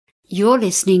You're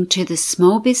listening to the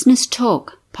Small Business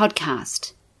Talk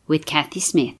podcast with Kathy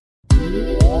Smith.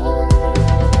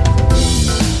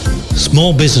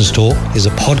 Small Business Talk is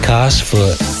a podcast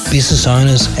for business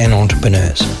owners and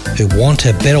entrepreneurs who want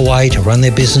a better way to run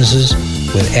their businesses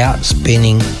without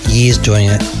spending years doing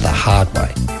it the hard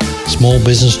way. Small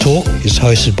Business Talk is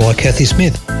hosted by Kathy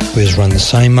Smith, who has run the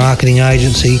same marketing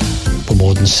agency for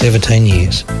more than 17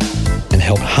 years and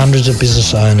helped hundreds of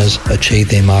business owners achieve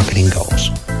their marketing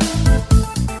goals.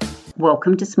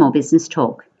 Welcome to Small Business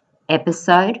Talk,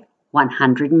 episode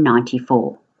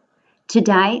 194.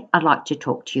 Today, I'd like to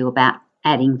talk to you about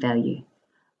adding value,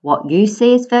 what you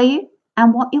see as value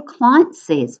and what your clients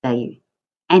see as value.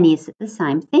 And is it the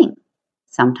same thing?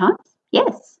 Sometimes,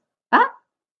 yes, but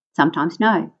sometimes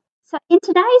no. So in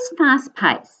today's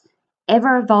fast-paced,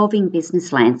 ever-evolving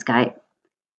business landscape,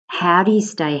 how do you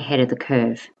stay ahead of the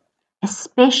curve,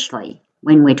 especially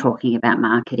when we're talking about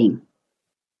marketing?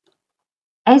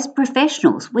 As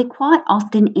professionals, we're quite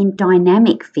often in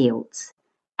dynamic fields,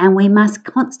 and we must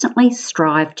constantly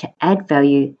strive to add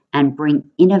value and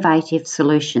bring innovative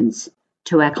solutions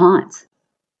to our clients.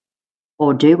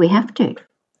 Or do we have to?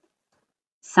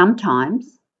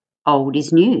 Sometimes old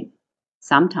is new.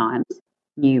 Sometimes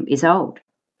new is old.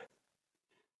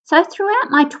 So throughout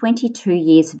my 22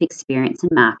 years of experience in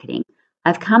marketing,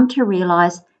 I've come to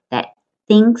realise that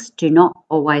things do not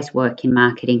always work in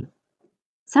marketing.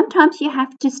 Sometimes you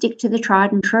have to stick to the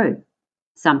tried and true.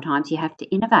 Sometimes you have to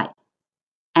innovate.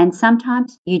 And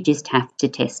sometimes you just have to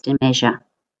test and measure.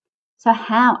 So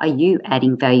how are you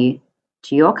adding value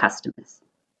to your customers?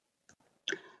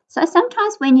 So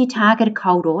sometimes when you target a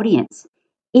cold audience,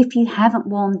 if you haven't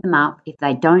warmed them up, if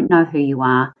they don't know who you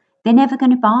are, they're never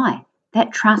going to buy.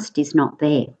 That trust is not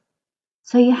there.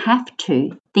 So you have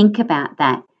to think about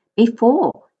that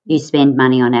before you spend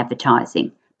money on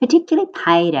advertising, particularly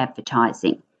paid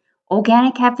advertising.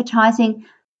 Organic advertising,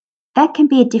 that can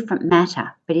be a different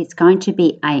matter, but it's going to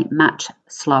be a much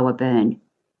slower burn.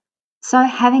 So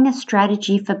having a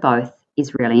strategy for both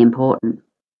is really important.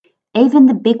 Even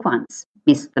the big ones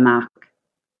missed the mark.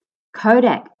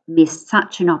 Kodak missed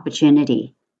such an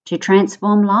opportunity to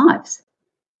transform lives.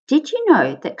 Did you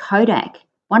know that Kodak,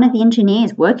 one of the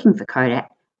engineers working for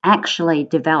Kodak, actually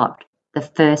developed the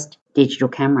first digital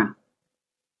camera?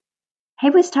 He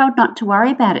was told not to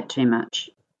worry about it too much.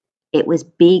 It was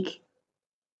big,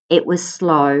 it was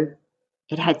slow,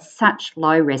 it had such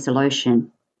low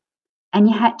resolution, and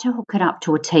you had to hook it up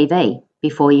to a TV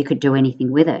before you could do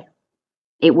anything with it.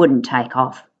 It wouldn't take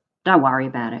off. Don't worry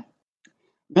about it.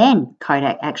 Then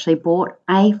Kodak actually bought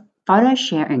a photo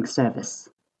sharing service.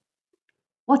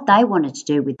 What they wanted to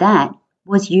do with that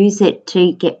was use it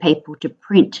to get people to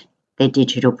print their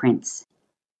digital prints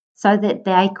so that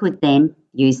they could then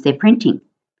use their printing.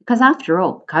 Because after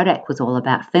all, Kodak was all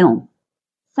about film.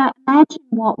 So imagine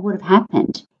what would have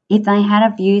happened if they had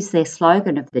have used their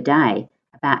slogan of the day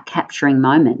about capturing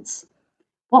moments.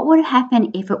 What would have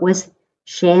happened if it was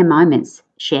share moments,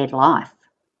 shared life?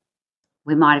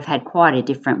 We might have had quite a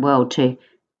different world to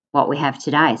what we have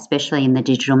today, especially in the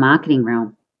digital marketing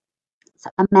realm.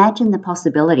 So imagine the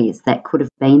possibilities that could have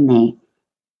been there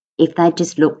if they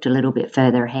just looked a little bit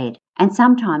further ahead. And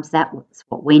sometimes that's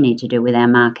what we need to do with our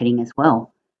marketing as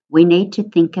well. We need to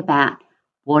think about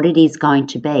what it is going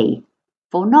to be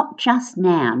for not just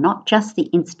now, not just the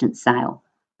instant sale,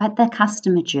 but the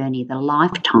customer journey, the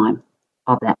lifetime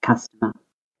of that customer.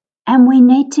 And we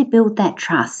need to build that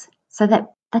trust so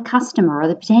that the customer or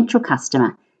the potential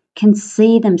customer can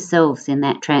see themselves in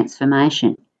that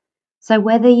transformation. So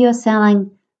whether you're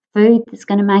selling food that's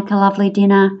going to make a lovely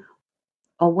dinner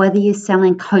or whether you're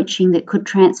selling coaching that could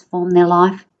transform their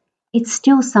life, it's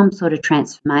still some sort of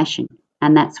transformation,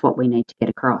 and that's what we need to get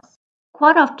across.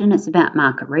 Quite often it's about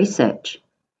market research.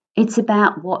 It's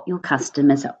about what your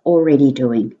customers are already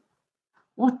doing,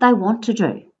 what they want to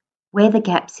do, where the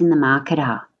gaps in the market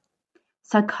are.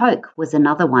 So Coke was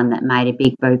another one that made a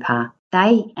big boo-pa.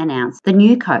 They announced the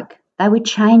new Coke. They were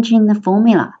changing the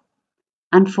formula.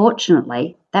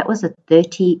 Unfortunately, that was a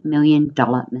 $30 million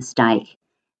mistake.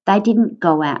 They didn't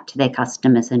go out to their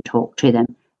customers and talk to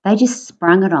them. They just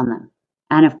sprung it on them.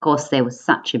 And of course, there was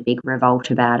such a big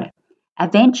revolt about it.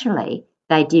 Eventually,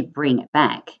 they did bring it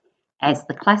back as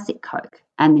the classic Coke,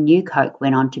 and the new Coke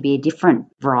went on to be a different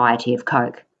variety of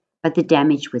Coke, but the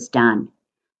damage was done.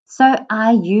 So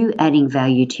are you adding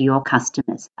value to your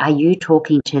customers? Are you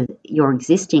talking to your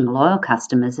existing loyal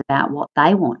customers about what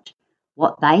they want,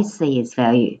 what they see as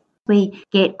value? We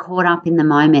get caught up in the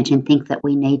moment and think that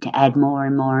we need to add more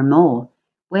and more and more,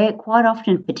 where quite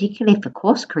often, particularly for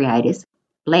course creators,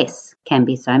 less can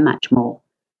be so much more.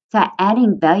 So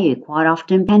adding value quite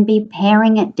often can be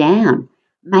paring it down,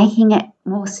 making it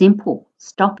more simple,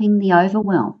 stopping the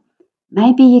overwhelm.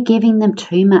 Maybe you're giving them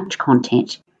too much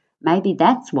content. Maybe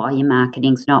that's why your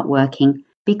marketing's not working,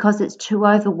 because it's too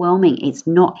overwhelming. It's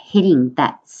not hitting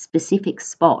that specific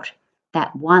spot,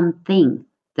 that one thing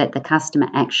that the customer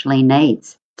actually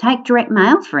needs. Take direct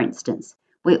mail, for instance.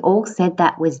 We all said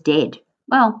that was dead.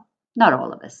 Well, not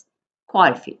all of us,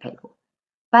 quite a few people.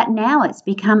 But now it's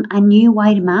become a new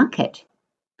way to market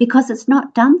because it's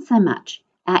not done so much.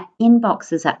 Our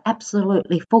inboxes are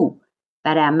absolutely full,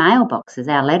 but our mailboxes,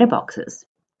 our letterboxes,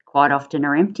 quite often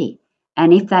are empty.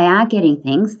 And if they are getting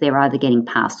things, they're either getting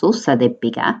parcels, so they're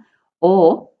bigger,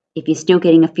 or if you're still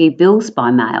getting a few bills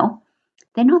by mail,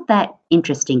 they're not that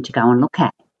interesting to go and look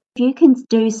at. If you can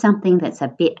do something that's a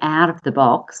bit out of the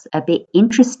box, a bit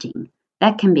interesting,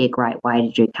 that can be a great way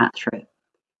to do cut through.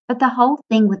 But the whole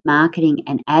thing with marketing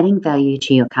and adding value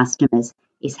to your customers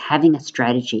is having a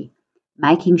strategy,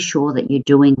 making sure that you're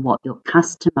doing what your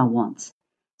customer wants.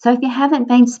 So if you haven't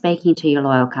been speaking to your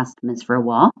loyal customers for a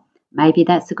while, maybe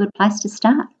that's a good place to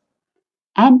start.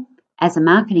 And as a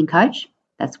marketing coach,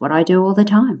 that's what I do all the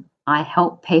time. I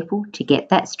help people to get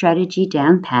that strategy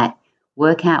down pat,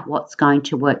 work out what's going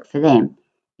to work for them,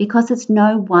 because it's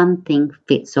no one thing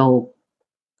fits all.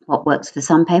 What works for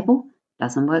some people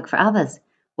doesn't work for others.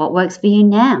 What works for you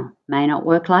now may not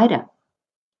work later.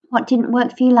 What didn't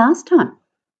work for you last time?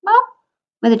 Well,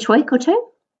 with a tweak or two,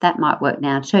 that might work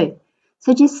now too.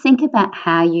 So just think about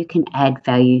how you can add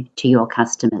value to your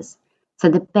customers. So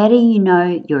the better you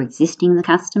know your existing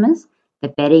customers, the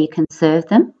better you can serve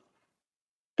them,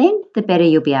 then the better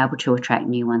you'll be able to attract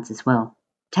new ones as well.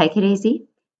 Take it easy,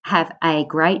 have a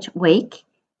great week,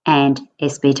 and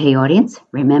SBT audience,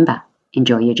 remember,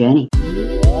 enjoy your journey.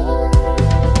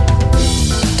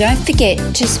 Don't forget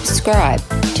to subscribe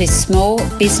to Small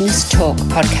Business Talk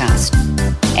podcast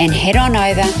and head on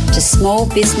over to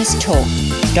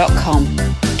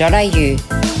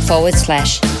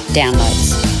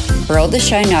smallbusinestalk.com.au/downloads for all the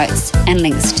show notes and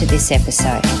links to this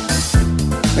episode.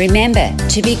 Remember,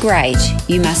 to be great,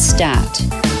 you must start.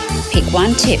 Pick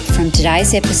one tip from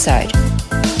today's episode,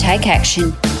 take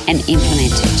action and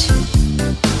implement it.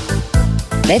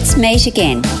 Let's meet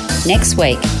again next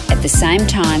week at the same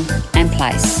time and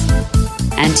place.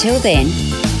 Until then,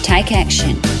 take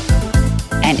action.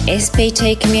 And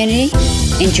SBT community,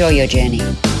 enjoy your journey.